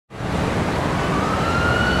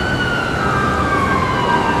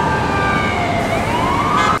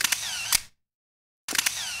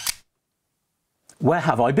Where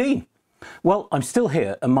have I been? Well, I'm still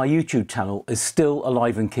here and my YouTube channel is still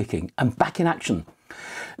alive and kicking and back in action.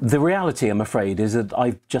 The reality, I'm afraid, is that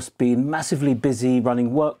I've just been massively busy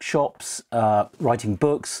running workshops, writing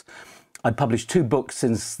books. I've published 2 books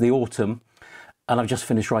since the autumn and I've just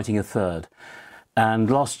finished writing a 3rd.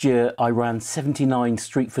 And last year I ran 79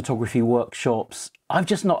 street photography workshops. I've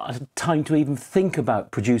just not had time to even think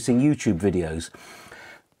about producing YouTube videos.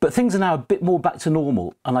 But things are now a bit more back to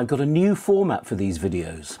normal and I've got a new format for these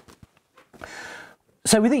videos.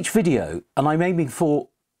 So with each video, and I'm aiming for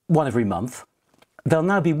one every month, there'll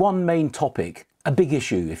now be one main topic, a big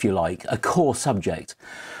issue if you like, a core subject.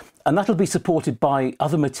 And that'll be supported by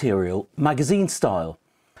other material, magazine style.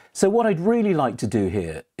 So what I'd really like to do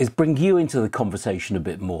here is bring you into the conversation a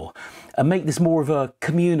bit more and make this more of a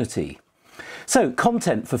community. So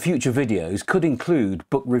content for future videos could include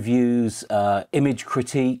book reviews, image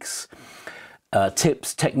critiques,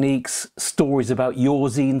 tips, techniques, stories about your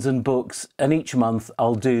zines and books, and each month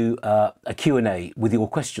I'll do a Q&A with your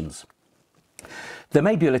questions. There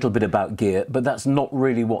may be a little bit about gear, but that's not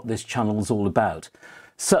really what this channel's all about.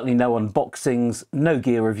 Certainly no unboxings, no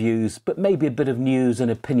gear reviews, but maybe a bit of news and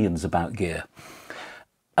opinions about gear.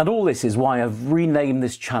 And all this is why I've renamed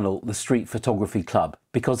this channel the Street Photography Club,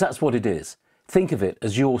 because that's what it is. Think of it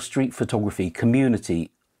as your street photography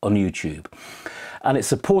community on YouTube. And it's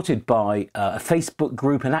supported by a Facebook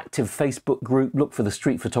group, an active Facebook group, look for the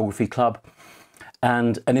Street Photography Club,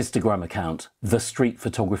 and an Instagram account, The Street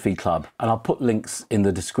Photography Club. And I'll put links in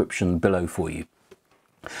the description below for you.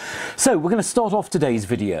 So we're going to start off today's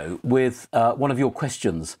video with one of your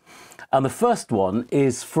questions. And the first one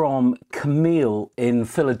is from Camille in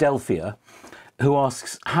Philadelphia, who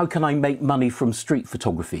asks, how can I make money from street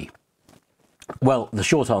photography? Well, the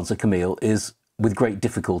short answer, Camille, is with great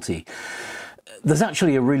difficulty. There's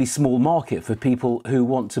actually a really small market for people who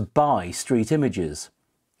want to buy street images.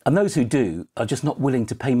 And those who do are just not willing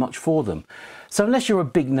to pay much for them. So unless you're a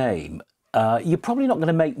big name, you're probably not going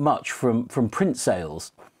to make much from print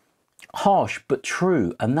sales. Harsh, but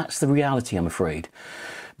true. And that's the reality, I'm afraid.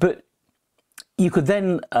 But you could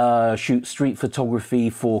then shoot street photography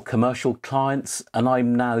for commercial clients. And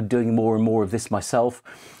I'm now doing more and more of this myself.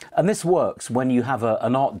 And this works when you have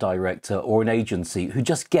an art director or an agency who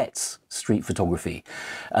just gets street photography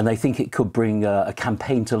and they think it could bring a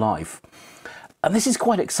campaign to life. And this is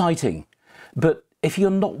quite exciting. But if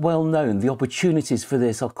you're not well known, the opportunities for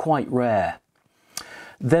this are quite rare.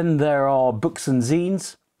 Then there are books and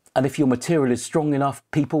zines, and if your material is strong enough,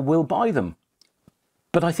 people will buy them.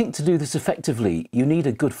 But I think to do this effectively, you need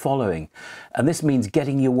a good following, and this means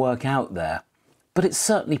getting your work out there. But it's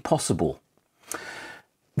certainly possible.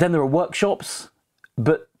 Then there are workshops,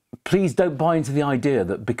 but please don't buy into the idea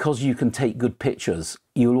that because you can take good pictures,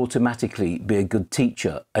 you'll automatically be a good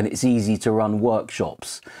teacher and it's easy to run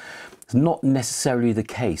workshops. It's not necessarily the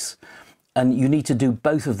case. And you need to do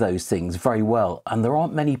both of those things very well. And there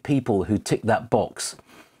aren't many people who tick that box.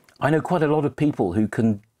 I know quite a lot of people who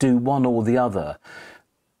can do one or the other,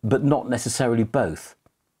 but not necessarily both.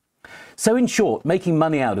 So in short, making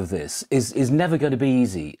money out of this is never going to be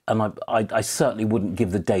easy. And I certainly wouldn't give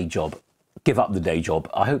up the day job.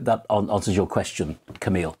 I hope that answers your question,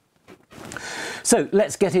 Camille. So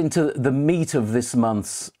let's get into the meat of this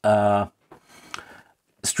month's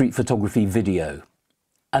street photography video.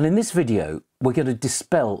 And in this video, we're going to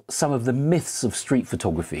dispel some of the myths of street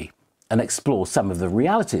photography and explore some of the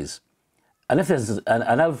realities. And if there's an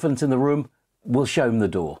elephant in the room, we'll show him the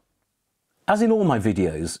door. As in all my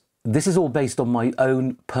videos, this is all based on my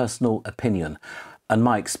own personal opinion and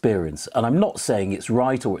my experience. And I'm not saying it's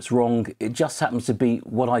right or it's wrong. It just happens to be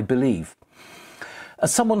what I believe.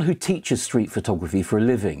 As someone who teaches street photography for a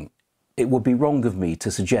living, it would be wrong of me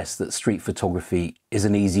to suggest that street photography is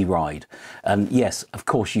an easy ride. And yes, of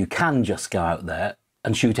course, you can just go out there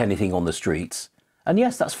and shoot anything on the streets. And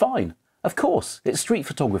yes, that's fine. Of course, it's street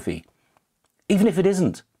photography. Even if it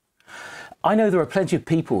isn't. I know there are plenty of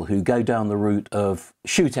people who go down the route of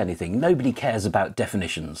shoot anything. Nobody cares about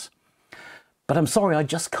definitions. But I'm sorry, I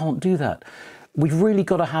just can't do that. We've really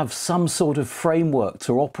got to have some sort of framework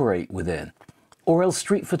to operate within, or else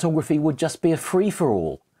street photography would just be a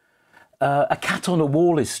free-for-all. A cat on a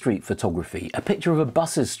wall is street photography. A picture of a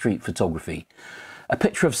bus is street photography. A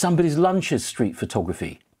picture of somebody's lunch is street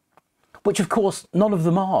photography. Which, of course, none of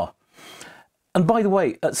them are. And by the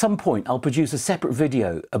way, at some point, I'll produce a separate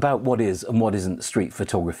video about what is and what isn't street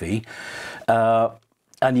photography.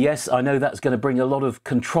 And yes, I know that's going to bring a lot of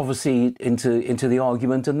controversy into the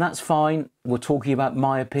argument, and that's fine. We're talking about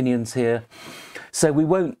my opinions here. So we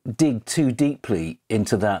won't dig too deeply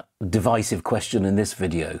into that divisive question in this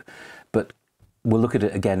video, but we'll look at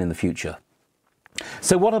it again in the future.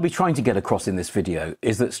 So what I'll be trying to get across in this video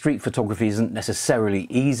is that street photography isn't necessarily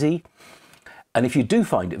easy. And if you do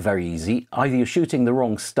find it very easy, either you're shooting the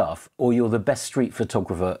wrong stuff or you're the best street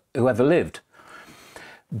photographer who ever lived.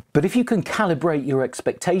 But if you can calibrate your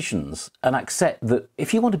expectations and accept that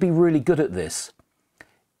if you want to be really good at this,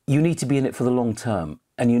 you need to be in it for the long term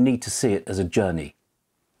and you need to see it as a journey.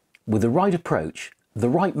 With the right approach, the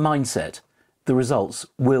right mindset, the results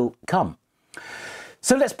will come.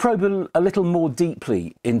 So let's probe a little more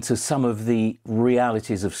deeply into some of the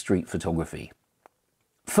realities of street photography.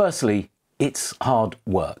 Firstly, it's hard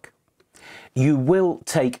work. You will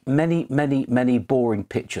take many, many, many boring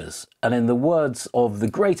pictures. And in the words of the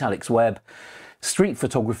great Alex Webb, street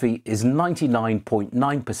photography is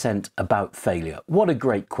 99.9% about failure. What a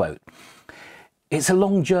great quote. It's a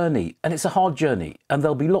long journey and it's a hard journey and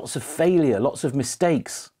there'll be lots of failure, lots of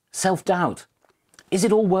mistakes, self-doubt. Is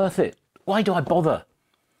it all worth it? Why do I bother?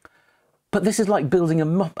 But this is like building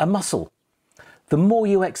a muscle. The more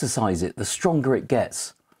you exercise it, the stronger it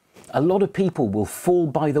gets. A lot of people will fall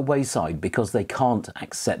by the wayside because they can't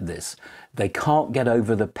accept this. They can't get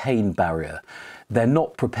over the pain barrier. They're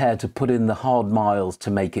not prepared to put in the hard miles to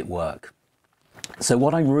make it work. So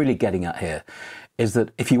what I'm really getting at here is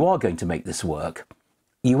that if you are going to make this work,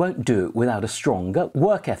 you won't do it without a strong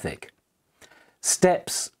work ethic.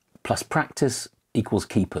 Steps plus practice equals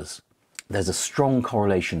keepers. There's a strong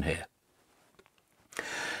correlation here.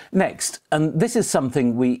 Next, and this is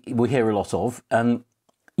something we hear a lot of, and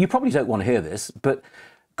you probably don't want to hear this, but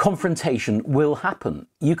confrontation will happen.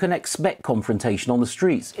 You can expect confrontation on the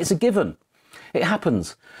streets. It's a given. It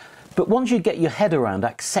happens. But once you get your head around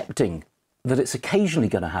accepting that it's occasionally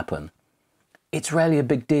going to happen, it's rarely a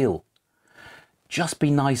big deal. Just be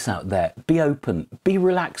nice out there. Be open. Be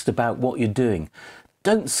relaxed about what you're doing.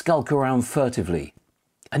 Don't skulk around furtively,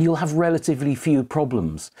 and you'll have relatively few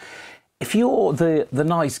problems. If you're the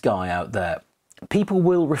nice guy out there, people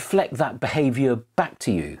will reflect that behaviour back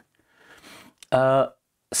to you.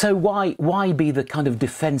 So why be the kind of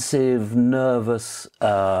defensive, nervous,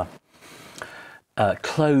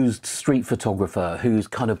 closed street photographer who's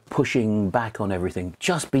kind of pushing back on everything?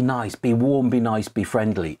 Just be nice, be warm, be nice, be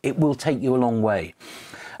friendly. It will take you a long way.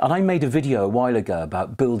 And I made a video a while ago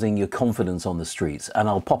about building your confidence on the streets, and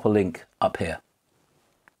I'll pop a link up here.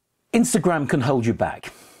 Instagram can hold you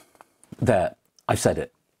back. There, I've said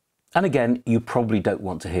it. And again, you probably don't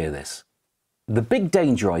want to hear this. The big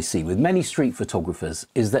danger I see with many street photographers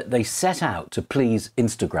is that they set out to please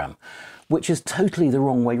Instagram, which is totally the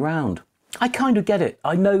wrong way round. I kind of get it.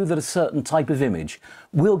 I know that a certain type of image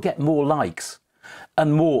will get more likes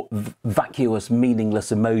and more vacuous,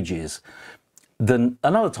 meaningless emojis than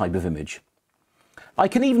another type of image. I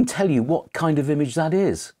can even tell you what kind of image that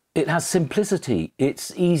is. It has simplicity.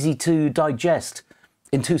 It's easy to digest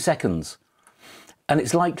in 2 seconds. And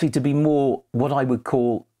it's likely to be more what I would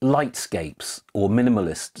call lightscapes or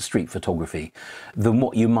minimalist street photography than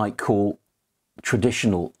what you might call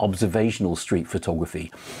traditional observational street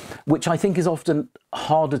photography, which I think is often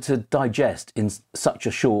harder to digest in such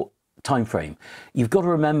a short time frame. You've got to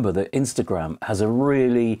remember that Instagram has a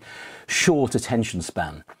really short attention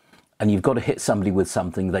span, and you've got to hit somebody with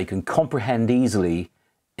something they can comprehend easily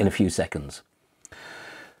in a few seconds.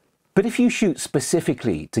 But if you shoot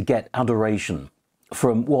specifically to get adoration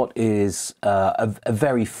from what is a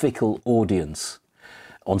very fickle audience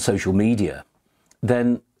on social media,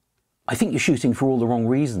 then I think you're shooting for all the wrong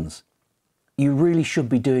reasons. You really should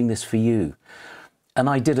be doing this for you. And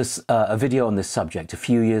I did a video on this subject a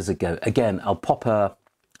few years ago. Again, I'll pop a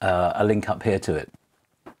link up here to it.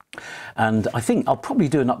 And I think I'll probably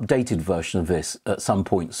do an updated version of this at some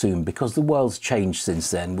point soon, because the world's changed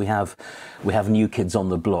since then. We have new kids on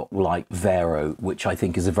the block like Vero, which I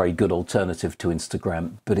think is a very good alternative to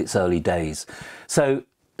Instagram, but it's early days. So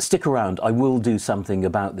stick around, I will do something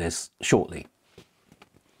about this shortly.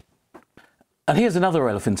 And here's another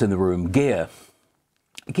elephant in the room, gear.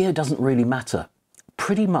 Gear doesn't really matter.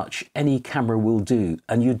 Pretty much any camera will do,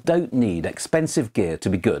 and you don't need expensive gear to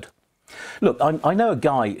be good. Look, I know a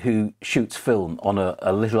guy who shoots film on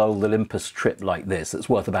a little old Olympus trip like this that's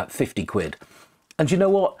worth about 50 quid. And you know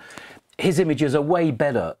what? His images are way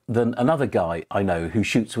better than another guy I know who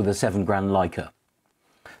shoots with a 7 grand Leica.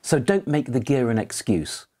 So don't make the gear an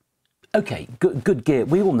excuse. Okay, good gear.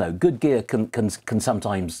 We all know good gear can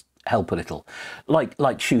sometimes help a little,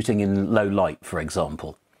 like shooting in low light, for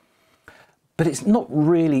example. But it's not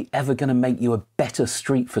really ever going to make you a better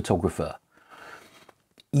street photographer.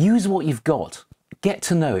 Use what you've got, get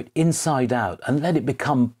to know it inside out, and let it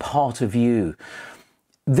become part of you.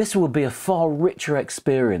 This will be a far richer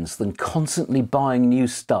experience than constantly buying new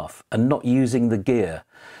stuff and not using the gear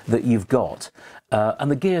that you've got and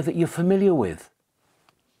the gear that you're familiar with.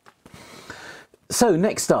 So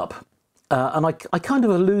next up, and I kind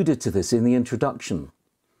of alluded to this in the introduction,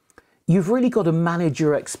 you've really got to manage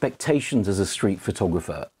your expectations as a street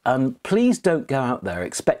photographer, and please don't go out there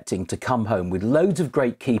expecting to come home with loads of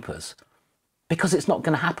great keepers, because it's not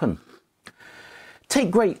going to happen. Take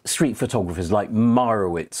great street photographers like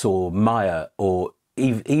Meyerowitz or Meyer or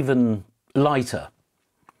even Leiter.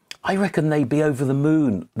 I reckon they'd be over the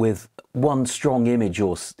moon with one strong image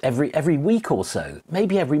or every week or so,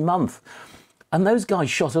 maybe every month. And those guys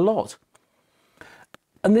shot a lot.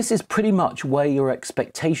 And this is pretty much where your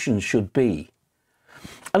expectations should be.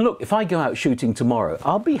 And look, if I go out shooting tomorrow,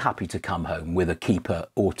 I'll be happy to come home with a keeper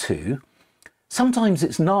or two. Sometimes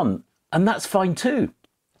it's none, and that's fine too.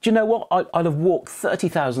 Do you know what? I'll have walked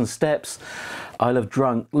 30,000 steps, I'll have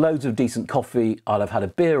drunk loads of decent coffee, I'll have had a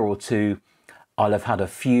beer or two, I'll have had a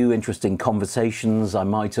few interesting conversations, I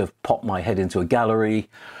might have popped my head into a gallery,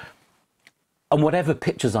 and whatever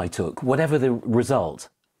pictures I took, whatever the result,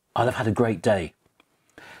 I'll have had a great day.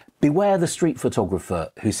 Beware the street photographer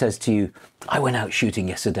who says to you, I went out shooting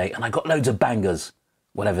yesterday and I got loads of bangers,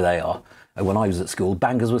 whatever they are. And when I was at school,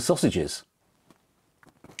 bangers were sausages.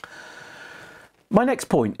 My next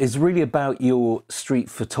point is really about your street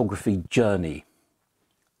photography journey.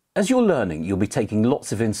 As you're learning, you'll be taking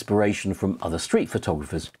lots of inspiration from other street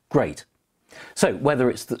photographers. Great. So whether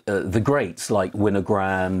it's the greats like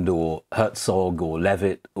Winogrand or Herzog or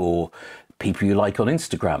Levitt or people you like on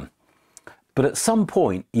Instagram, but at some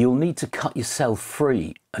point you'll need to cut yourself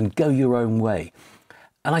free and go your own way.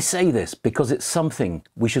 And I say this because it's something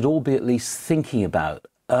we should all be at least thinking about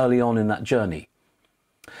early on in that journey.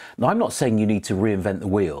 Now, I'm not saying you need to reinvent the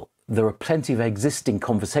wheel. There are plenty of existing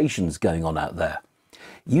conversations going on out there.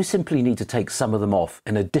 You simply need to take some of them off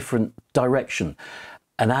in a different direction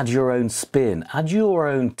and add your own spin, add your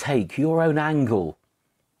own take, your own angle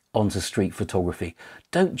onto street photography.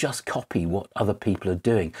 Don't just copy what other people are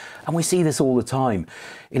doing. And we see this all the time.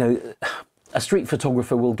 You know, a street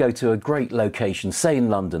photographer will go to a great location, say in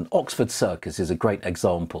London. Oxford Circus is a great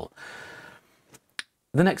example.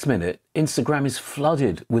 The next minute, Instagram is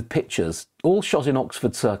flooded with pictures, all shot in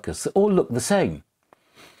Oxford Circus, that all look the same.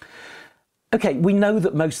 Okay, we know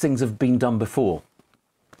that most things have been done before,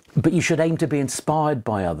 but you should aim to be inspired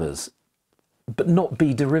by others, but not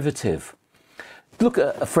be derivative. Look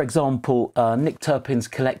at, for example, Nick Turpin's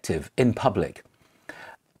collective, In Public.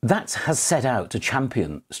 That has set out to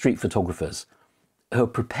champion street photographers who are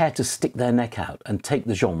prepared to stick their neck out and take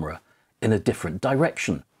the genre in a different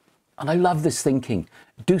direction. And I love this thinking.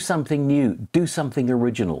 Do something new, do something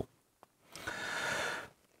original.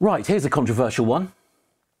 Right, here's a controversial one.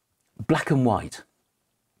 Black and white.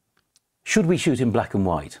 Should we shoot in black and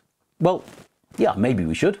white? Well, yeah, maybe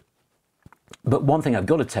we should. But one thing I've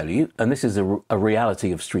got to tell you, and this is a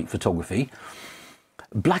reality of street photography,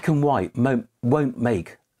 black and white won't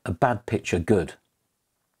make a bad picture good.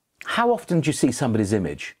 How often do you see somebody's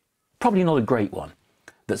image, probably not a great one,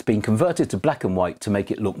 that's been converted to black and white to make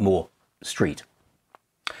it look more street?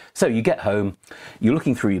 So you get home, you're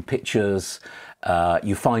looking through your pictures,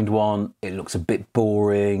 you find one, it looks a bit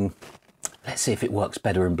boring. Let's see if it works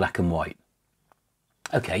better in black and white.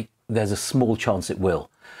 Okay, there's a small chance it will.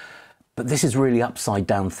 But this is really upside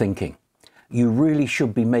down thinking. You really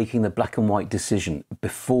should be making the black and white decision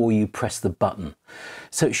before you press the button.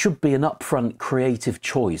 So it should be an upfront creative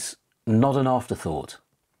choice, not an afterthought.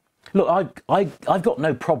 Look, I've got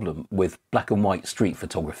no problem with black and white street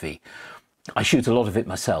photography. I shoot a lot of it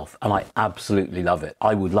myself and I absolutely love it.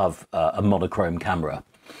 I would love a monochrome camera.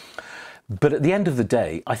 But at the end of the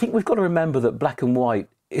day, I think we've got to remember that black and white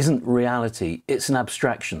isn't reality, it's an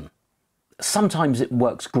abstraction. Sometimes it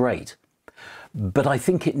works great, but I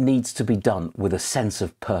think it needs to be done with a sense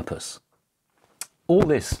of purpose. All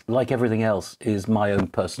this, like everything else, is my own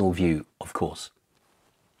personal view, of course.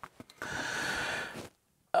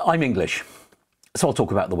 I'm English, so I'll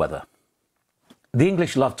talk about the weather. The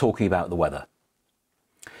English love talking about the weather.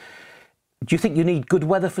 Do you think you need good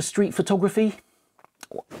weather for street photography?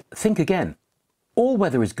 Think again. All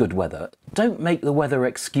weather is good weather. Don't make the weather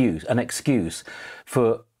an excuse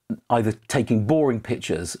for either taking boring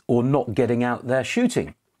pictures or not getting out there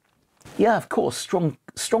shooting. Yeah, of course,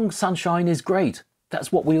 strong sunshine is great.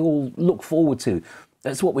 That's what we all look forward to.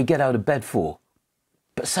 That's what we get out of bed for.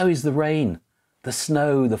 But so is the rain, the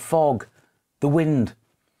snow, the fog, the wind.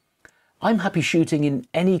 I'm happy shooting in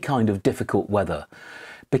any kind of difficult weather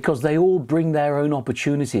because they all bring their own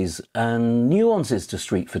opportunities and nuances to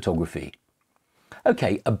street photography.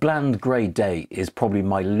 Okay, a bland grey day is probably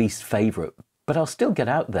my least favourite, but I'll still get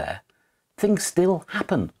out there. Things still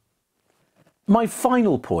happen. My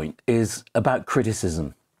final point is about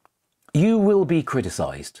criticism. You will be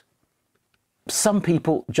criticised. Some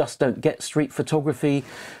people just don't get street photography.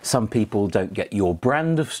 Some people don't get your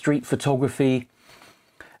brand of street photography.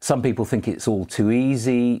 Some people think it's all too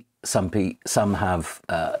easy. Some have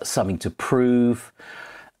something to prove,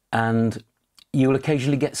 and you'll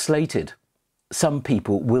occasionally get slated. Some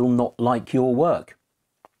people will not like your work,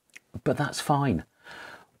 but that's fine.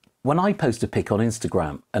 When I post a pic on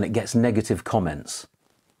Instagram and it gets negative comments,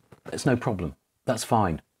 it's no problem. That's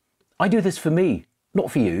fine. I do this for me,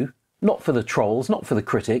 not for you, not for the trolls, not for the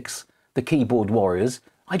critics, the keyboard warriors.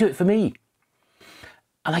 I do it for me.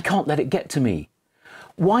 And I can't let it get to me.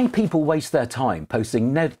 Why people waste their time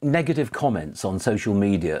posting negative comments on social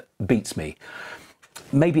media beats me.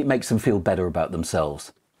 Maybe it makes them feel better about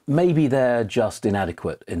themselves. Maybe they're just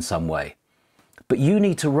inadequate in some way. But you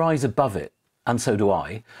need to rise above it, and so do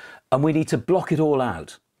I, and we need to block it all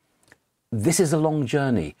out. This is a long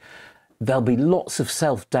journey. There'll be lots of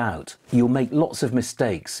self-doubt. You'll make lots of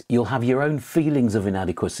mistakes. You'll have your own feelings of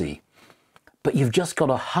inadequacy. But you've just got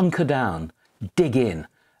to hunker down, dig in,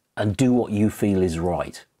 and do what you feel is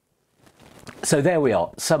right. So there we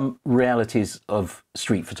are, some realities of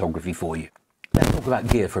street photography for you. Let's talk about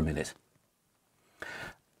gear for a minute.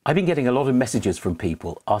 I've been getting a lot of messages from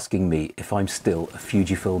people asking me if I'm still a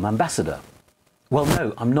Fujifilm ambassador. Well,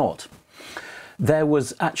 no, I'm not. There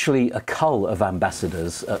was actually a cull of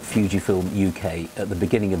ambassadors at Fujifilm UK at the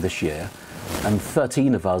beginning of this year, and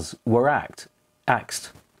 13 of us were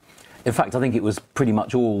axed. In fact, I think it was pretty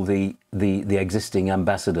much all the existing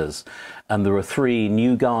ambassadors, and there are 3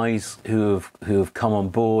 new guys who have come on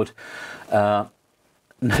board.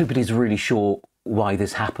 Nobody's really sure why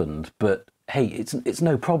this happened, but hey, it's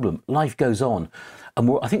no problem. Life goes on,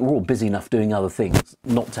 and I think we're all busy enough doing other things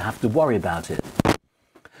not to have to worry about it.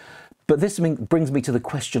 But this brings me to the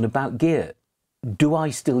question about gear. Do I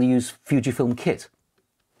still use Fujifilm kit?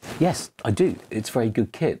 Yes, I do. It's very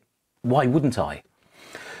good kit. Why wouldn't I?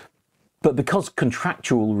 But because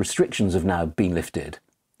contractual restrictions have now been lifted,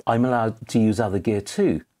 I'm allowed to use other gear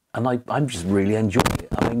too. And I'm just really enjoying it.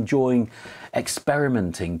 I'm enjoying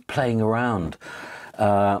experimenting, playing around.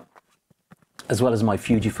 As well as my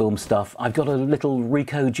Fujifilm stuff, I've got a little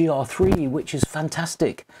Ricoh GR3, which is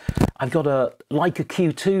fantastic. I've got a Leica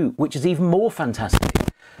Q2, which is even more fantastic.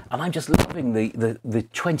 And I'm just loving the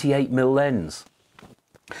 28mm lens.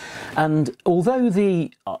 And although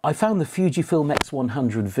I found the Fujifilm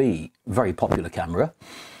X100V very popular camera,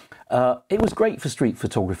 it was great for street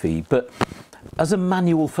photography, but as a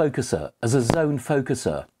manual focuser, as a zone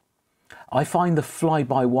focuser, I find the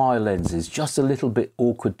fly-by-wire lenses just a little bit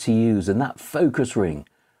awkward to use, and that focus ring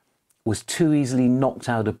was too easily knocked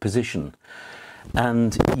out of position.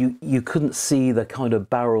 And you couldn't see the kind of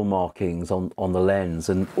barrel markings on the lens,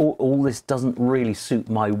 and all this doesn't really suit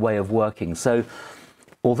my way of working. So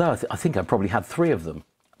although I think I probably had 3 of them,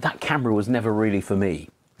 that camera was never really for me.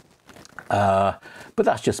 But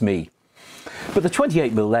that's just me. But the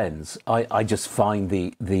 28mm lens, I just find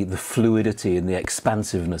the fluidity and the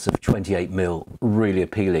expansiveness of 28mm really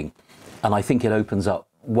appealing. And I think it opens up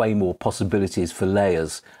way more possibilities for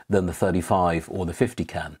layers than the 35 or the 50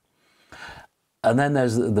 can. And then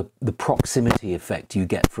there's the proximity effect you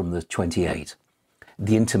get from the 28.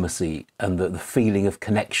 The intimacy and the feeling of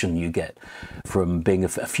connection you get from being a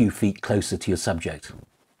few feet closer to your subject.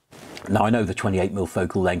 Now, I know the 28mm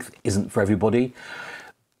focal length isn't for everybody,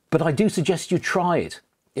 but I do suggest you try it.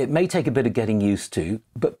 It may take a bit of getting used to,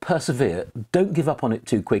 but persevere. Don't give up on it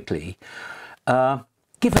too quickly.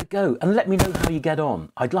 Give it a go and let me know how you get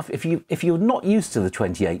on. I'd love if you're not used to the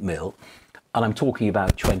 28mm, and I'm talking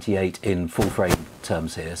about 28 in full frame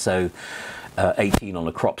terms here, so 18 on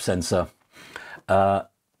a crop sensor.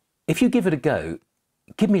 If you give it a go,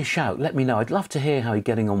 give me a shout, let me know. I'd love to hear how you're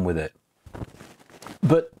getting on with it.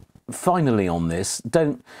 But finally on this,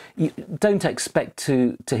 don't expect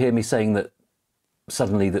to hear me saying that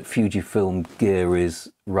suddenly that Fujifilm gear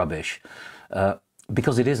is rubbish,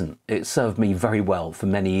 because it isn't. It served me very well for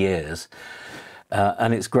many years,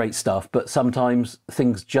 and it's great stuff, but sometimes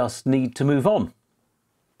things just need to move on.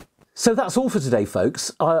 So that's all for today,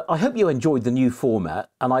 folks. I hope you enjoyed the new format,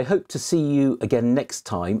 and I hope to see you again next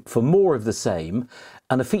time for more of the same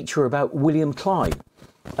and a feature about William Klein,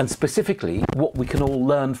 and specifically what we can all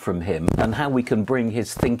learn from him and how we can bring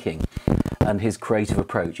his thinking and his creative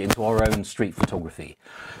approach into our own street photography.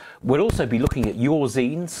 We'll also be looking at your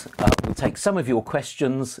zines. We'll take some of your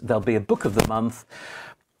questions. There'll be a book of the month,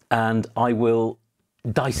 and I will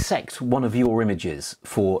dissect one of your images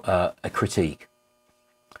for a critique.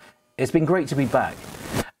 It's been great to be back.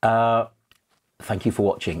 Thank you for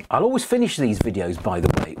watching. I'll always finish these videos, by the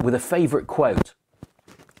way, with a favourite quote.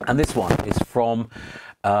 And this one is from,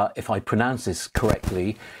 if I pronounce this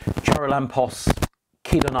correctly, Charalampos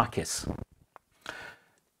Kidonakis.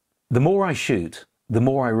 The more I shoot, the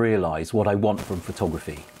more I realise what I want from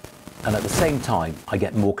photography. And at the same time, I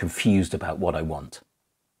get more confused about what I want.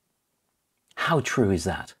 How true is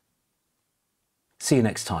that? See you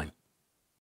next time.